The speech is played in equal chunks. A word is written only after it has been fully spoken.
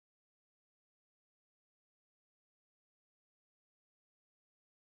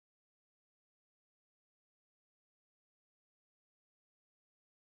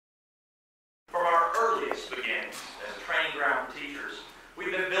earliest beginnings as a training ground for teachers,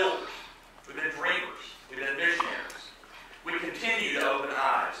 we've been builders, we've been dreamers, we've been visionaries. We continue to open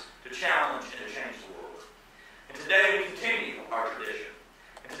eyes, to challenge, and to change the world. And today we continue our tradition.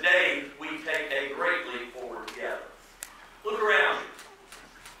 And today we take a great leap forward together. Look around you.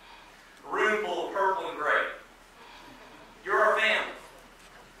 A room full of purple and gray. You're our family.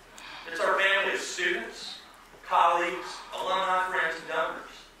 It's our family of students, colleagues, alumni, friends, and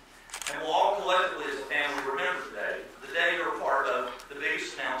donors. And we'll all collectively as a family remember today, the day you're a part of the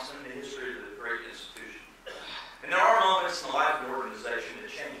biggest announcement in the history of the great institution. And there are moments in the life of an organization that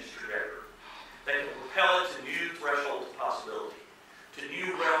changes trajectory. That can propel it to new thresholds of possibility, to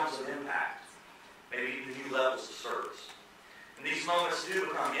new realms of impact, maybe even new levels of service. And these moments do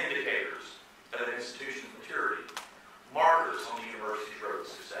become indicators of an institution's maturity, markers on the university's road to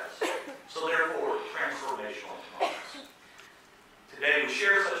success. So therefore, transformational moments. Today we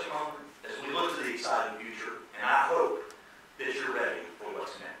share such a moment as we look to the exciting future, and I hope that you're ready for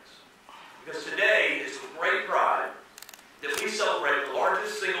what's next. Because today is with great pride that we celebrate the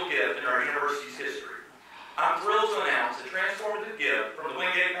largest single gift in our university's history. I'm thrilled to announce a transformative gift from the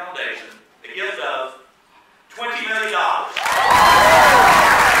Windgate Foundation, a gift of $20 million.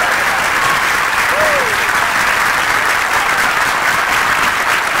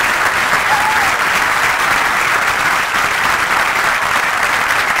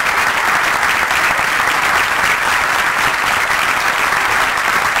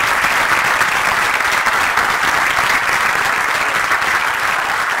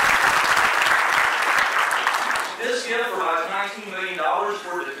 This gift provides $19 million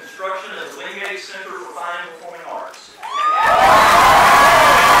for the construction of the Windgate Center for Fine and Performing Arts.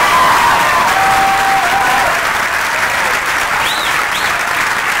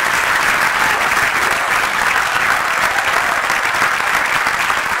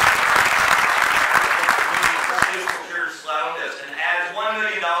 And adds $1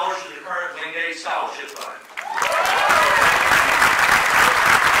 million to the current Windgate Scholarship Fund.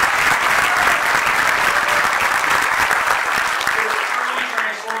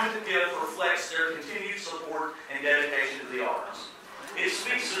 Their continued support and dedication to the arts. It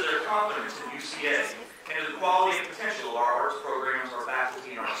speaks to their confidence in UCA and to the quality and potential of our arts programs, our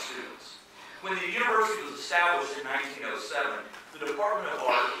faculty, and our students. When the university was established in 1907, the Department of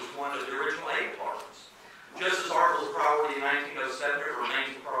Art was one of the original 8 departments. Just as art was a priority in 1907, it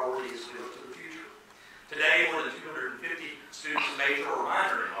remains a priority as we look to the future. Today, more than 250 students major or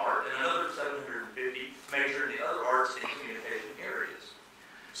minor in art, and another 750 major in the other arts and communication areas.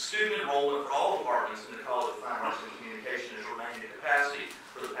 Student enrollment for all departments in the College of Fine Arts and Communication has remained at capacity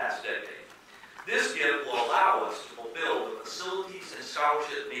for the past decade. This gift will allow us to fulfill the facilities and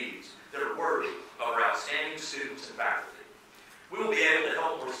scholarship needs that are worthy of our outstanding students and faculty. We will be able to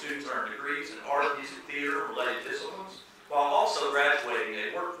help more students earn degrees in art, music, theater, and related disciplines, while also graduating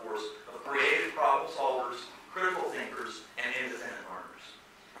a workforce of creative problem solvers, critical thinkers, and independent learners.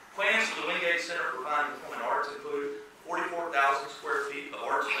 Plans for the Windgate Center for Fine and Performing Arts include 44,000 square feet of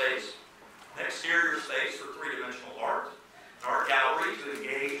art space, an exterior space for 3-dimensional art, an art gallery to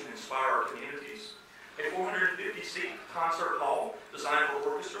engage and inspire our communities, a 450-seat concert hall designed for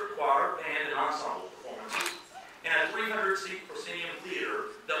orchestra, choir, band, and ensemble performances, and a 300-seat proscenium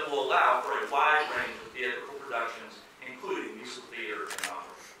theater that will allow for a wide range of theatrical productions, including musical theater and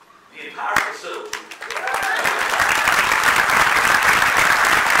opera. The entire facility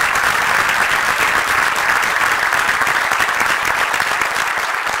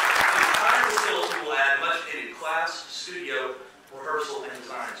will add much-needed class, studio, rehearsal, and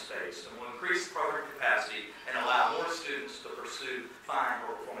design space, and will increase program capacity and allow more students to pursue fine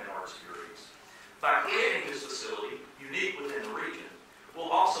or performing arts degrees. By creating this facility, unique within the region, we'll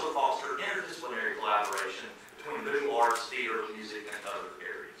also foster interdisciplinary collaboration between visual arts, theater, music, and other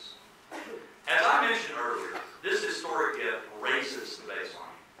areas. As I mentioned earlier, this historic gift raises the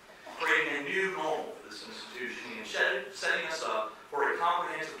baseline, creating a new normal for this institution and setting us up for a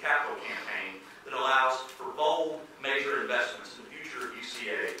comprehensive capital campaign that allows for bold, major investments in the future of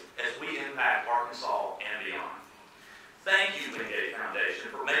UCA as we impact Arkansas and beyond. Thank you, Windgate Foundation,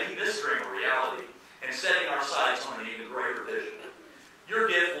 for making this dream a reality and setting our sights on an even greater vision. Your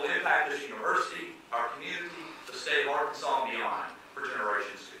gift will impact this university, our community, the state of Arkansas, and beyond for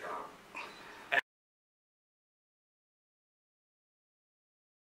generations